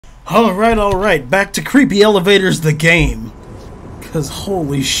Alright, back to Creepy Elevators the game. Cause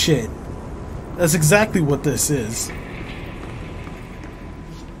holy shit. That's exactly what this is.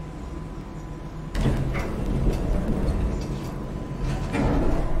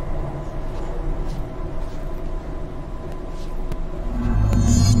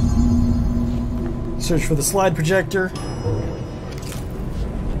 Search for the slide projector.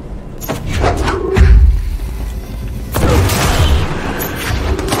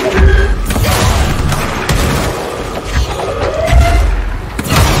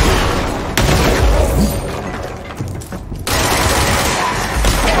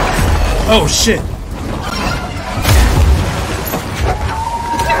 Oh shit!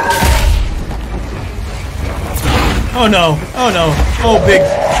 Oh no! Oh no! Oh Big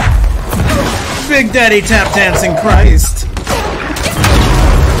Daddy Tap Dancing Christ!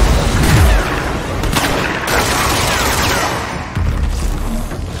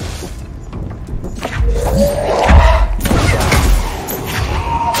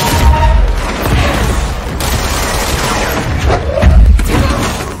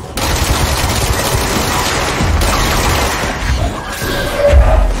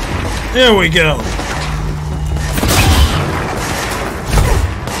 There we go.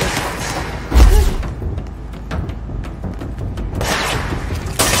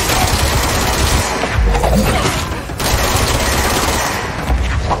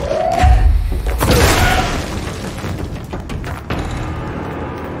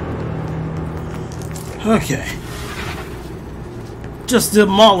 Okay. Just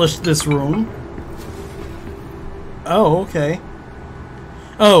demolished this room. Oh, okay.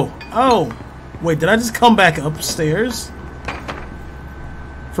 Oh, wait, did I just come back upstairs?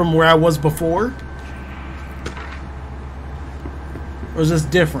 From where I was before? Or is this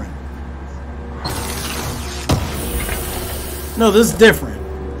different? No, this is different,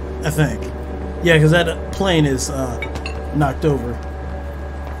 I think. Yeah, because that plane is knocked over.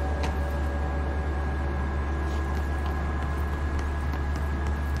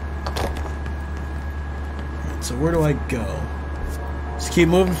 Right, so where do I go? Just keep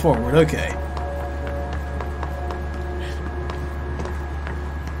moving forward, okay.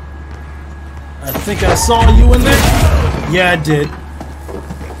 I think I saw you in there? Yeah, I did.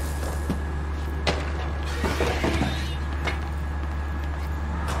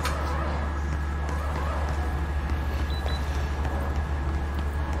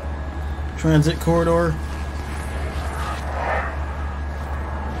 Transit corridor.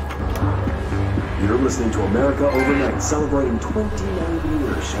 You're listening to America Overnight, celebrating 29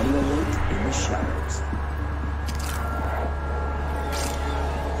 years, shining a light in the shadows.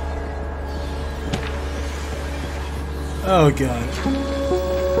 Oh, God.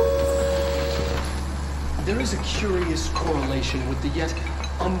 There is a curious correlation with the yet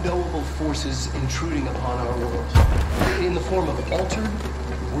unknowable forces intruding upon our world, in the form of altered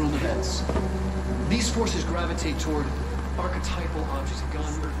world events. These forces gravitate toward archetypal objects, a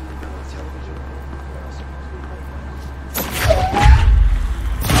gun, television.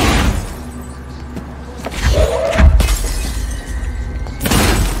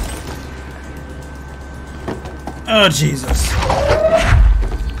 Oh, Jesus.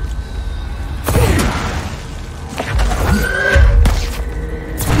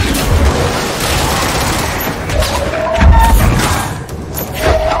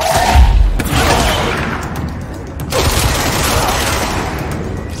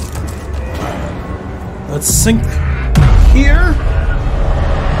 Let's sink here.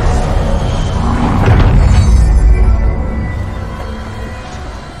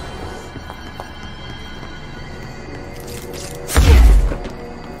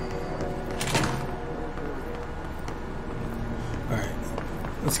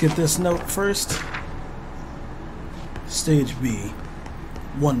 Let's get this note first. Stage B.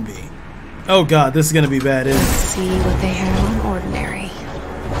 1B. Oh god, this is gonna be bad, isn't it? See what they have on ordinary.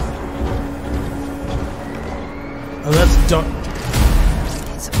 Oh, that's dark.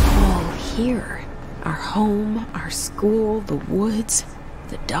 It's all here. Our home, our school, the woods,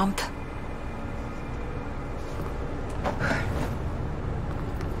 the dump.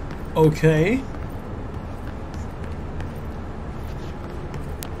 Okay.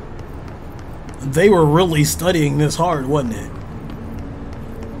 They were really studying this hard, wasn't it?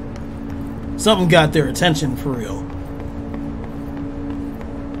 Something got their attention for real.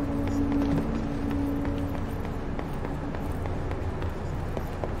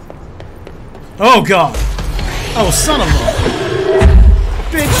 Oh god! Oh son of a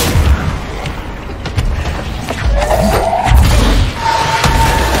bitch!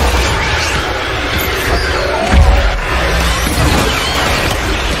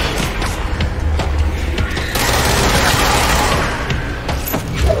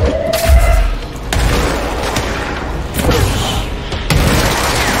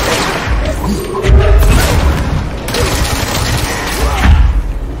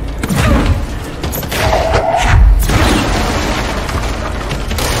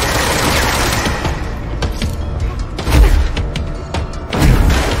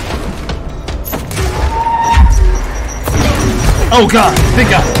 Oh god, big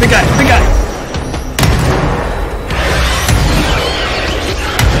guy, big guy, big guy.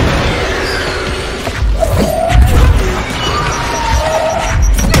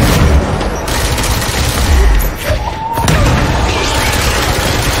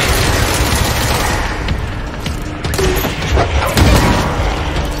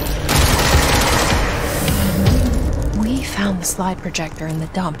 We found the slide projector in the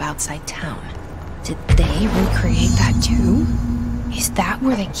dump outside town. Did they recreate that too? Is that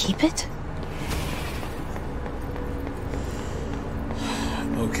where they keep it?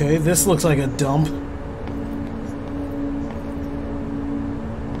 Okay, this looks like a dump.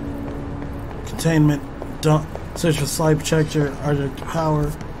 Containment, dump. Search for slide projector, Arctic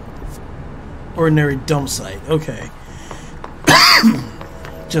power. Ordinary dump site. Okay.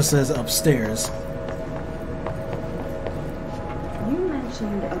 Just says upstairs. You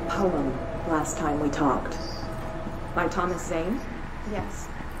mentioned a poem last time we talked. By Thomas Zane? Yes.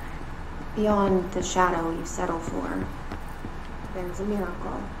 Beyond the shadow you settle for, there's a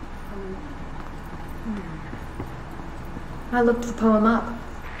miracle. I looked the poem up.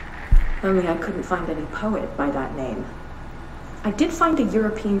 Only I couldn't find any poet by that name. I did find a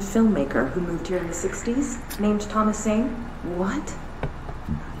European filmmaker who moved here in the 60s, named Thomas Zane. What?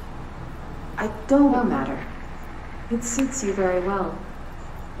 I don't know matter. It suits you very well,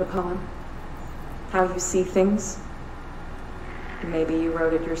 the poem. How you see things. Maybe you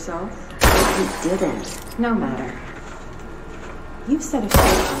wrote it yourself? You didn't. No matter. You've said a few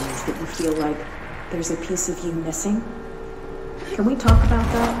times that you feel like there's a piece of you missing. Can we talk about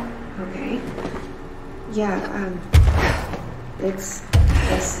that? Okay. Yeah, it's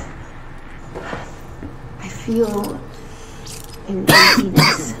this. I feel an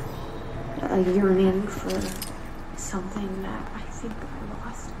emptiness, a yearning for something that I think I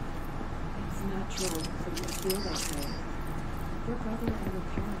lost. It's natural for you to feel that way. Your brother and your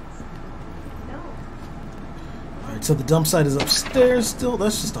parents. No. Alright, so the dump site is upstairs still.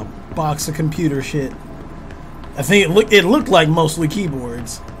 That's just a box of computer shit. I think it looked like mostly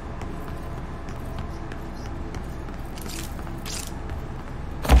keyboards.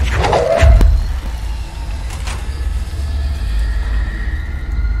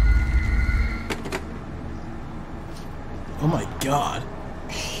 Oh my god.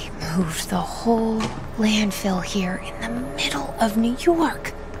 They moved the whole landfill here in the middle of New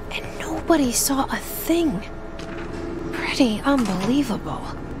York, and nobody saw a thing. Pretty unbelievable.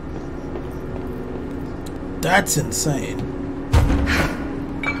 That's insane.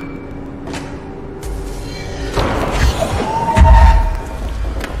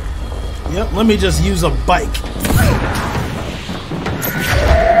 Yep, let me just use a bike.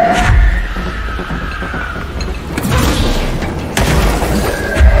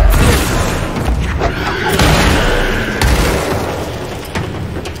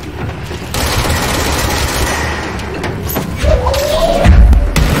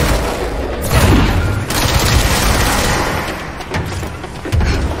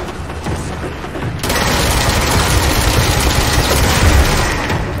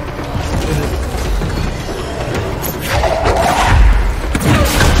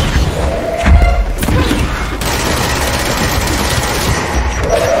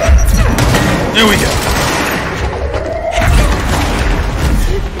 There we go.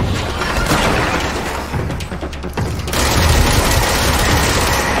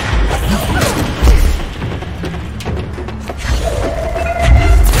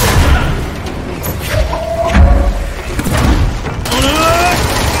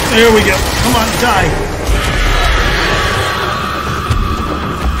 There we go. Come on, die.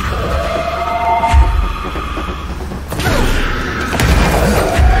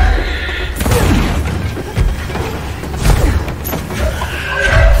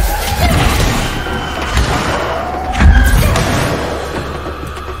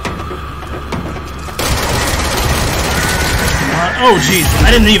 Oh jeez,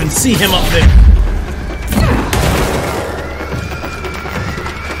 I didn't even see him up there.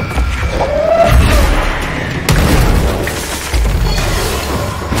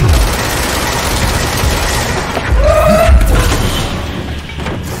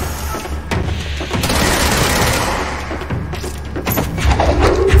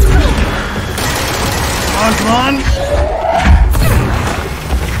 Come on.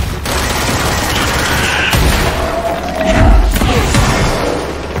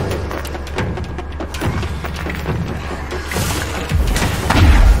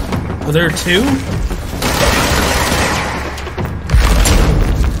 Are there two?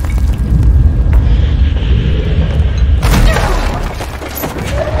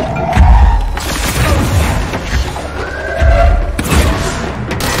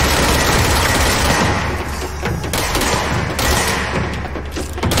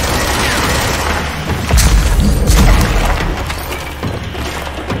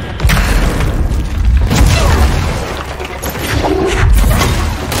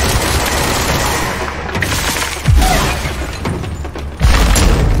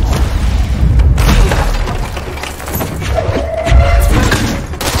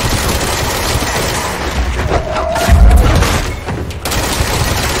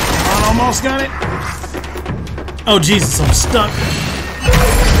 almost got it. Oh, Jesus, I'm stuck.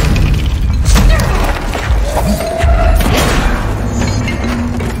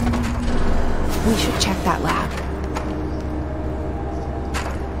 We should check that lab.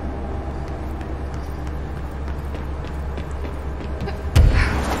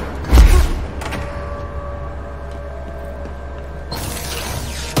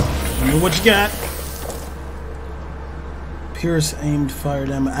 Tell me what you got. Pierce aimed fire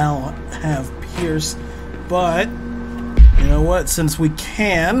damage. I don't have Pierce, but you know what? Since we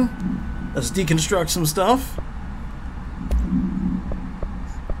can, let's deconstruct some stuff.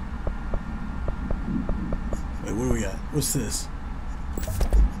 Wait, what do we got? What's this?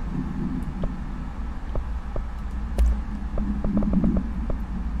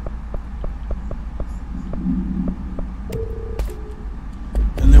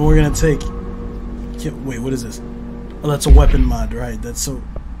 And then we're gonna take. Wait, what is this? Oh, that's a weapon mod, right? That's so.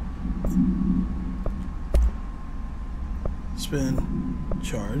 Spin.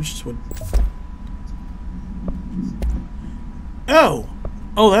 Charged. What? Oh!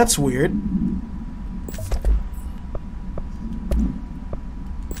 Oh, that's weird.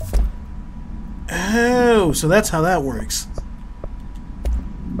 Oh, so that's how that works.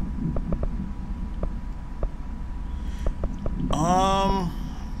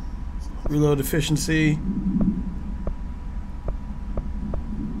 Reload efficiency.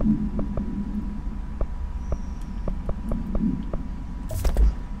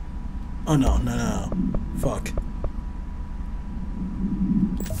 Oh no, no, no. Fuck.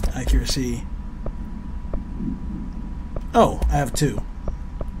 Accuracy. Oh, I have 2.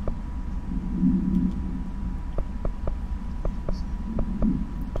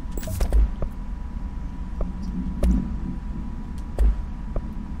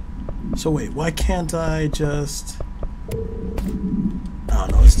 So wait, why can't I just... Oh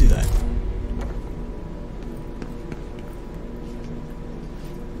no, let's do that.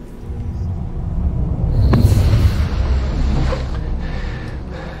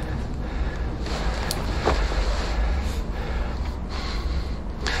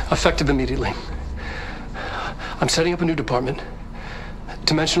 Effective immediately. I'm setting up a new department.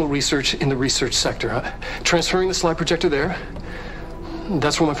 Dimensional research in the research sector. Transferring the slide projector there.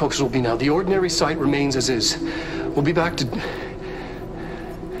 That's where my focus will be now. The ordinary site remains as is. We'll be back to...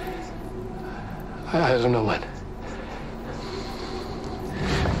 I don't know when.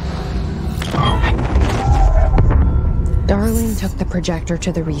 Darling took the projector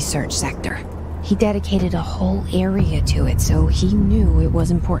to the research sector. He dedicated a whole area to it, so he knew it was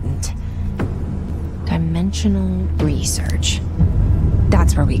important. Dimensional research.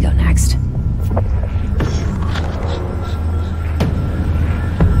 That's where we go next.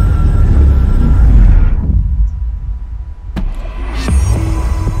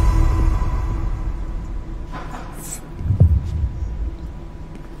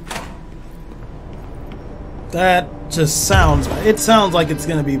 That just sounds... It sounds like it's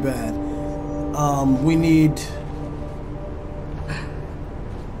gonna be bad. We need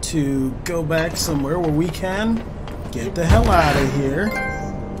to go back somewhere where we can get the hell out of here.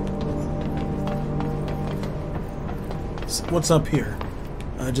 So what's up here?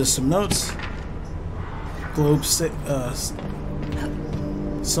 Just some notes. Globe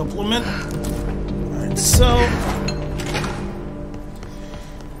supplement. Alright, so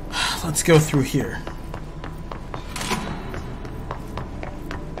let's go through here.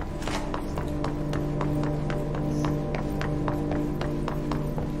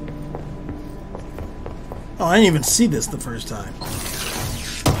 Oh, I didn't even see this the first time.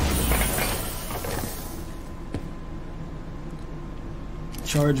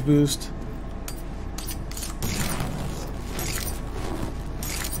 Charge boost.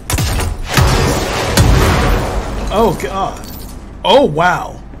 Oh, God. Oh,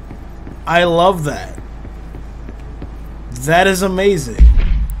 wow. I love that. That is amazing.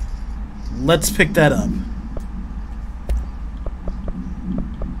 Let's pick that up.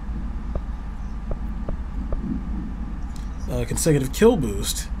 Consecutive kill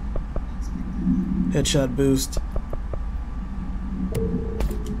boost. Headshot boost.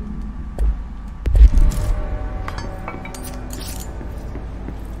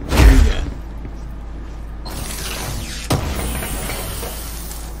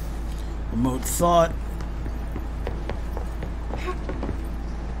 Remote thought.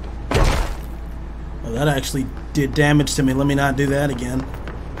 Oh, that actually did damage to me. Let me not do that again.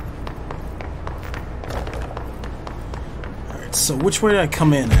 So which way did I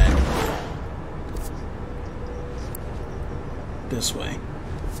come in at? This way.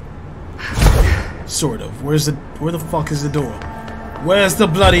 Sort of. Where the fuck is the door? Where's the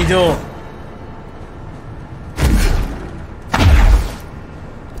bloody door?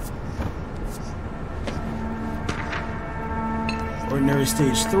 Secondary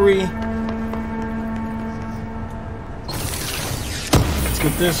stage 3. Let's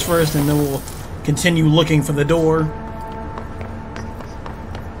get this first, and then we'll continue looking for the door.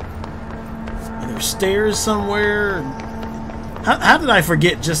 Are there stairs somewhere? How did I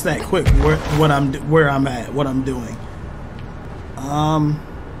forget just that quick where I'm at, what I'm doing?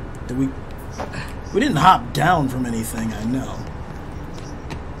 Did we didn't hop down from anything, I know.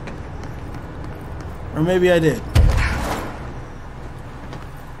 Or maybe I did.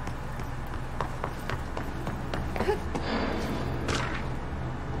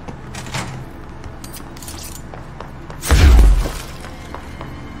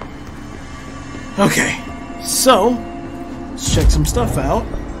 Okay, so let's check some stuff out.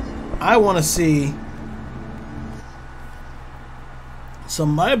 I want to see some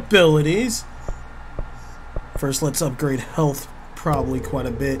of my abilities. First, let's upgrade health probably quite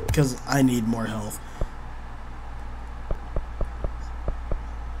a bit because I need more health.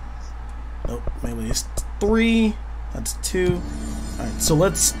 Nope, melee is 3. That's 2. Alright, so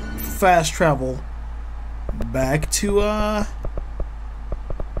let's fast travel back to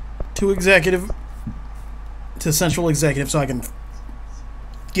executive, to central executive, so I can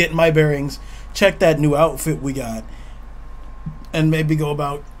get my bearings, check that new outfit we got, and maybe go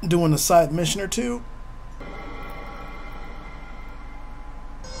about doing a side mission or two.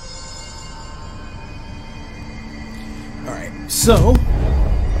 Alright, so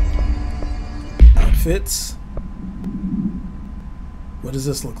outfits. What does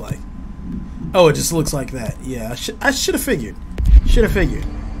this look like? Oh, it just looks like that. Yeah, I should have figured. Should have figured.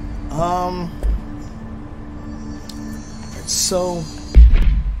 So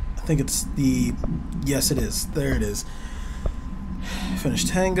I think it's the, yes it is. There it is. Finish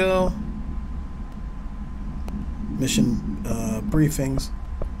Tango. Mission briefings.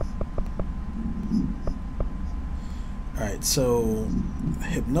 Alright, so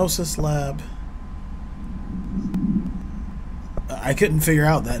Hypnosis Lab. I couldn't figure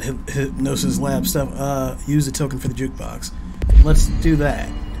out that Hypnosis Lab stuff. Use a token for the jukebox. Let's do that.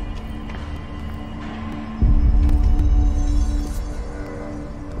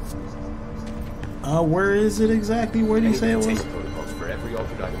 Where is it exactly? Where did you say it was? For every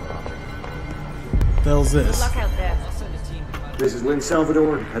altered item object. The hell's this? Luck out there. This is Lynn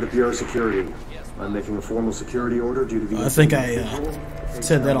Salvador, head of Bureau Security. I'm making a formal security order due to the... I think I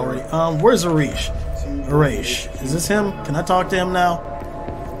said that already. Where's Arish? Arish. Is this him? Can I talk to him now?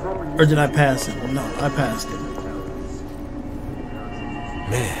 Or did I pass him? No, I passed him.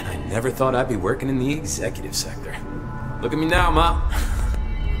 Man, I never thought I'd be working in the executive sector. Look at me now, Ma.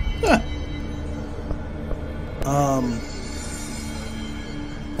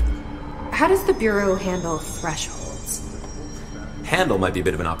 How does the Bureau handle thresholds? Handle might be a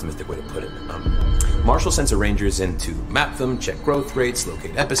bit of an optimistic way to put it. Marshal sends her rangers in to map them, check growth rates,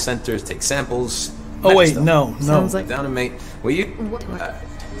 locate epicenters, take samples. Oh wait, no. Sounds like Down and mate. Will you?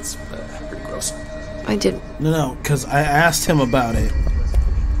 It's pretty gross. I did. No, because I asked him about it.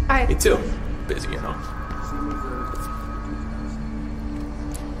 Me too. Busy, you know.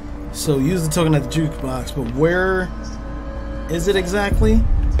 So use the token at the jukebox, but where is it exactly?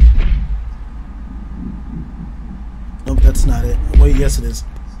 Nope, that's not it. Wait, yes it is.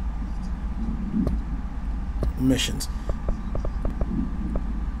 Missions.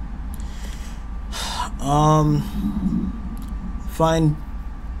 Find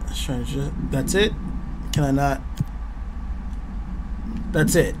stranger. That's it? Can I not?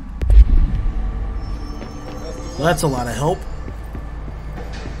 That's it. Well, that's a lot of help.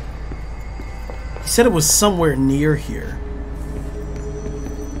 He said it was somewhere near here.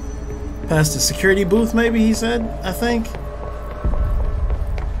 Past the security booth, maybe, he said, I think.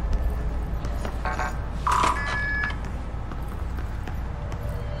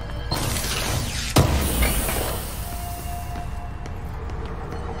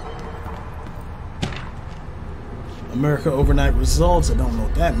 America overnight results. I don't know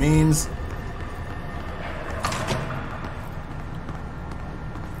what that means.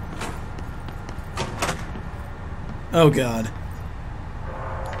 Oh God.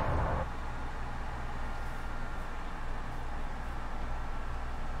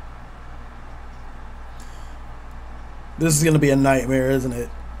 This is gonna be a nightmare, isn't it?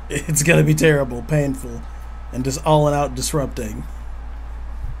 It's gonna be terrible, painful, and just all out disrupting.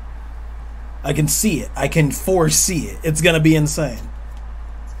 I can see it. I can foresee it. It's gonna be insane.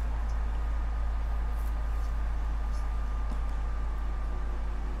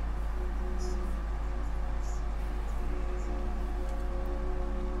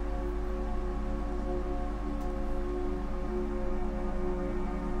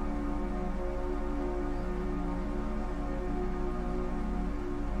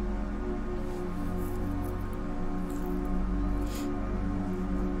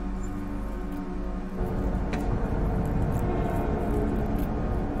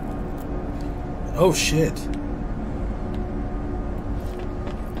 Oh shit.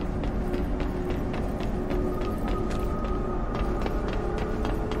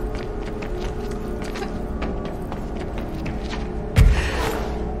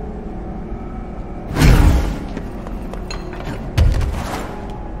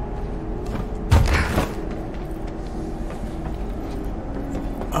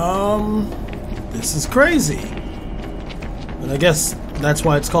 This is crazy. But I guess that's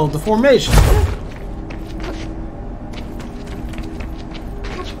why it's called the formation.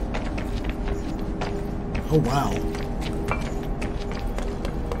 Oh wow.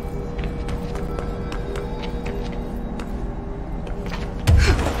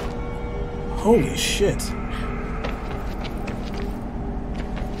 Holy shit.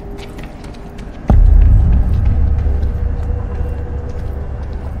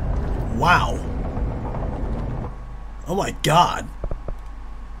 Wow. Oh my god.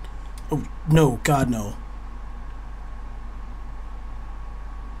 Oh no, god no.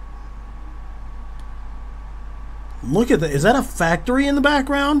 Look at that. Is that a factory in the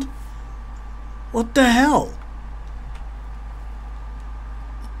background? What the hell?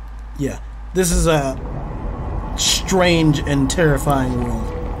 Yeah, this is a strange and terrifying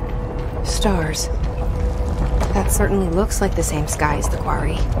world. Stars. That certainly looks like the same sky as the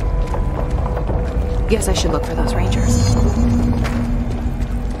quarry. Guess I should look for those rangers.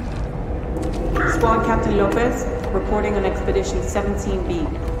 Squad Captain Lopez, reporting on Expedition 17B.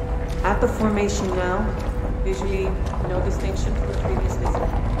 At the formation now, visually no distinction from the previous visit.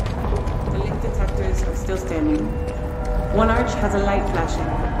 The link detectors are still standing. One arch has a light flashing,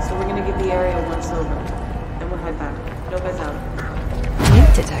 so we're gonna give the area a once over. Then we'll head back. Lopez out.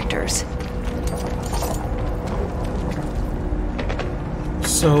 Link detectors.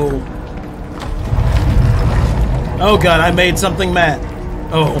 So... Oh god, I made something mad.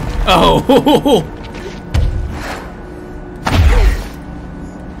 Oh. Oh!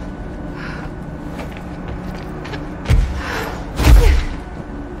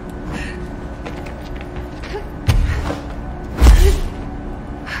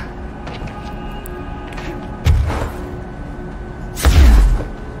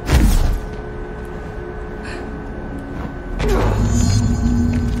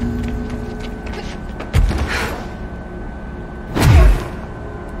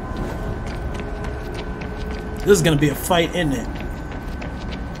 This is gonna be a fight, isn't it?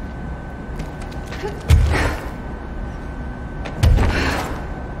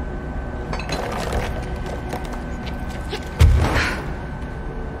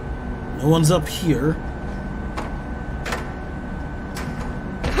 No one's up here.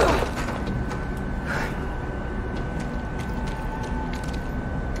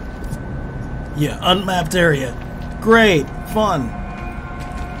 Yeah, unmapped area. Great, fun.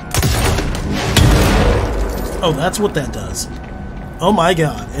 Oh, that's what that does. Oh my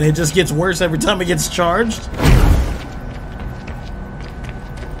god. And it just gets worse every time it gets charged?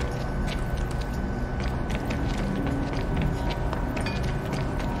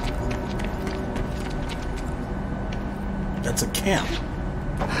 That's a camp.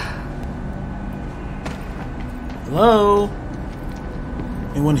 Hello?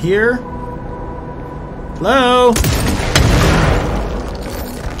 Anyone here? Hello?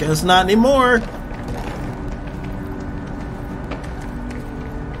 Guess not anymore.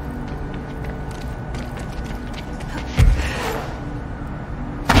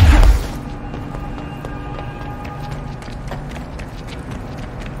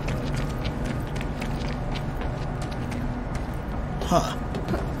 Huh.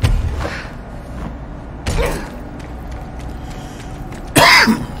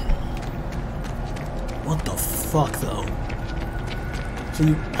 What the fuck, though?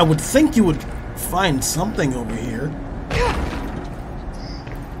 So I would think you would find something over here.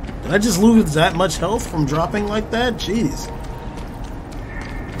 Did I just lose that much health from dropping like that? Jeez.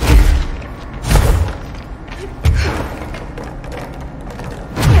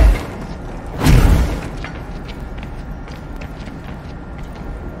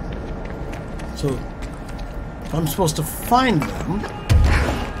 So, if I'm supposed to find them,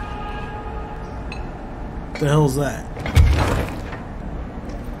 what the hell's that?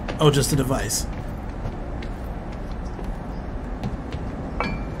 Oh, just a device.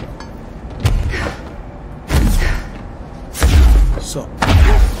 So,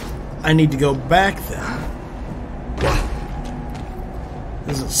 I need to go back then.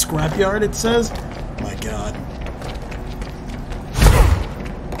 This is a scrapyard, it says? My god.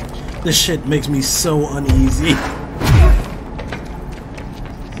 This shit makes me so uneasy.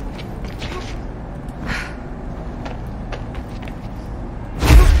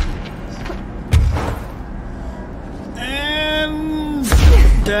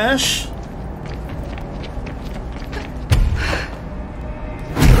 dash.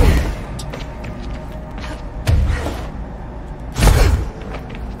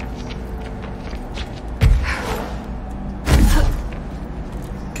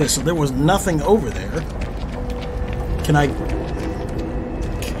 Okay, so there was nothing over there. Can I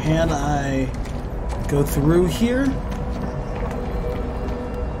go through here?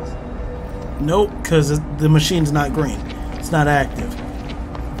 Nope, because the machine's not green. It's not active.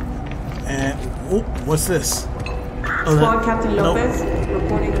 And oh, what's this? Oh, Squad Captain nope. Lopez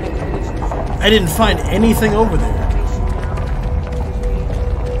reporting an expedition. I didn't find anything over there.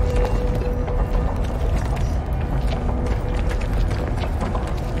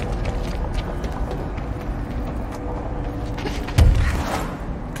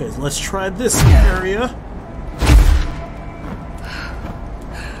 Okay, let's try this area.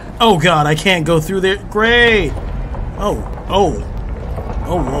 Oh god, I can't go through there. Great! Oh,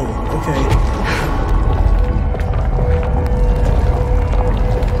 whoa, okay.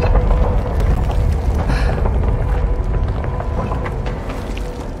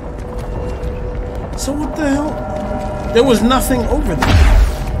 So what the hell? There was nothing over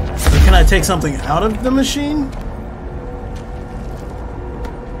there. Can I take something out of the machine?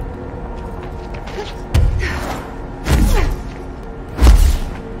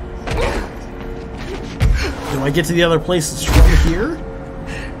 Do I get to the other places from here?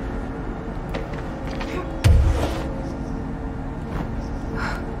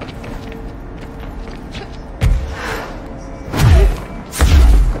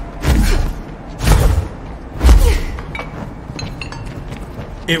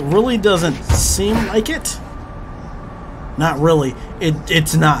 It really doesn't seem like it. Not really.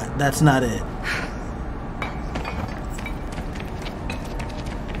 It's not. That's not it.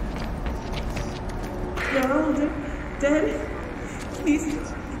 They're all dead. These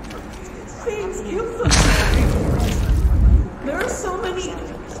things kill them. There are so many.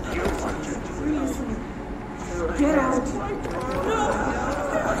 Get out.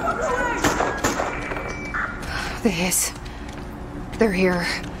 The hiss. They're here.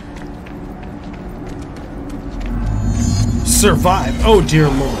 Survive. Oh dear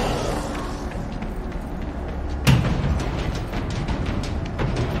Lord.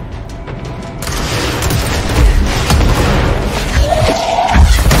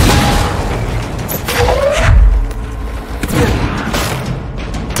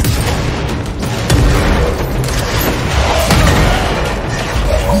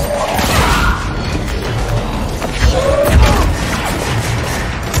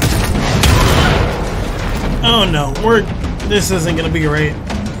 Oh no, this isn't gonna be great.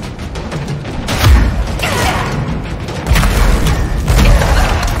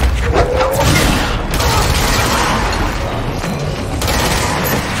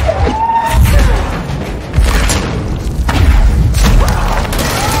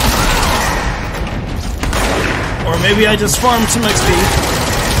 Or maybe I just farmed some XP.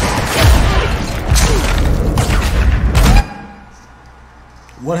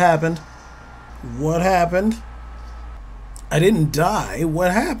 What happened? What happened? I didn't die.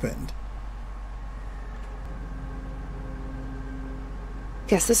 What happened?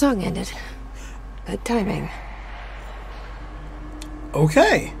 Guess the song ended. Good timing.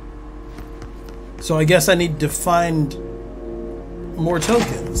 Okay. So I guess I need to find more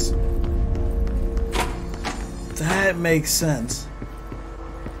tokens. That makes sense.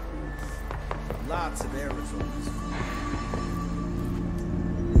 Lots of errors on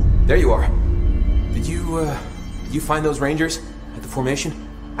this. There you are. Did you find those Rangers at the formation?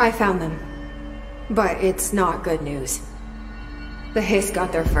 I found them. But it's not good news. The Hiss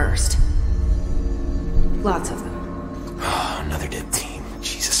got there first. Lots of them. Another dead team.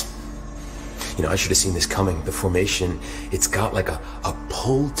 Jesus. You know, I should have seen this coming. The formation, it's got like a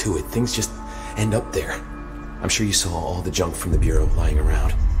pull to it. Things just end up there. I'm sure you saw all the junk from the Bureau lying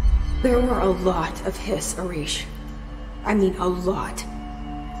around. There were a lot of Hiss, Arish. I mean, a lot.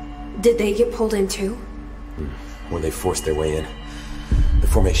 Did they get pulled in too? Or they forced their way in. The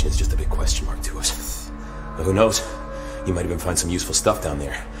formation is just a big question mark to us. Now, who knows? You might even find some useful stuff down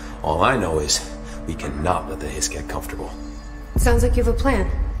there. All I know is we cannot let the Hiss get comfortable. Sounds like you have a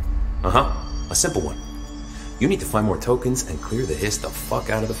plan. Uh-huh. A simple one. You need to find more tokens and clear the Hiss the fuck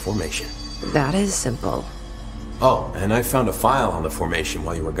out of the formation. That is simple. Oh, and I found a file on the formation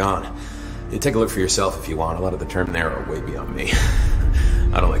while you were gone. You take a look for yourself if you want. A lot of the terms there are way beyond me.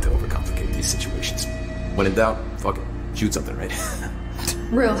 I don't like to overcomplicate these situations. When in doubt, fuck it. Shoot something, right?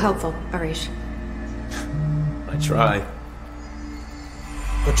 Real helpful, Arish. I try.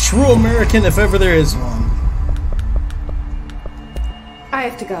 A true American, if ever there is one. I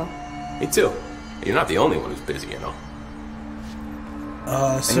have to go. Me too. You're not the only one who's busy, you know.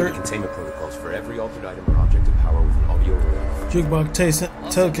 I need the containment protocols for every altered item or object of power with an audio relay.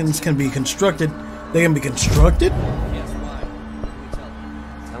 Jukebox tokens can be constructed. They can be constructed? Yes, why?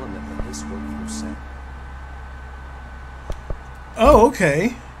 Tell him that this work for set. Oh,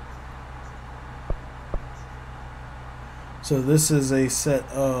 okay. So this is a set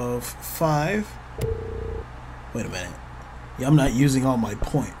of 5. Wait a minute. Yeah, I'm not using all my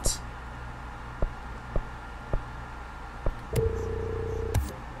points.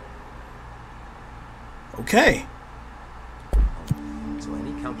 Okay. So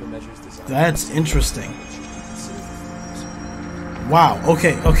any countermeasures designed. That's interesting. Wow.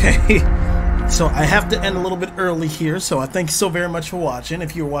 Okay. Okay. So I have to end a little bit early here. So I thank you so very much for watching.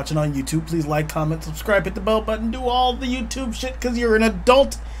 If you're watching on YouTube, please like, comment, subscribe, hit the bell button, do all the YouTube shit because you're an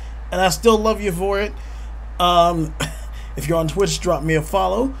adult, and I still love you for it. If you're on Twitch, drop me a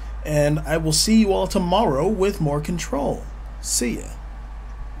follow, and I will see you all tomorrow with more Control. See ya.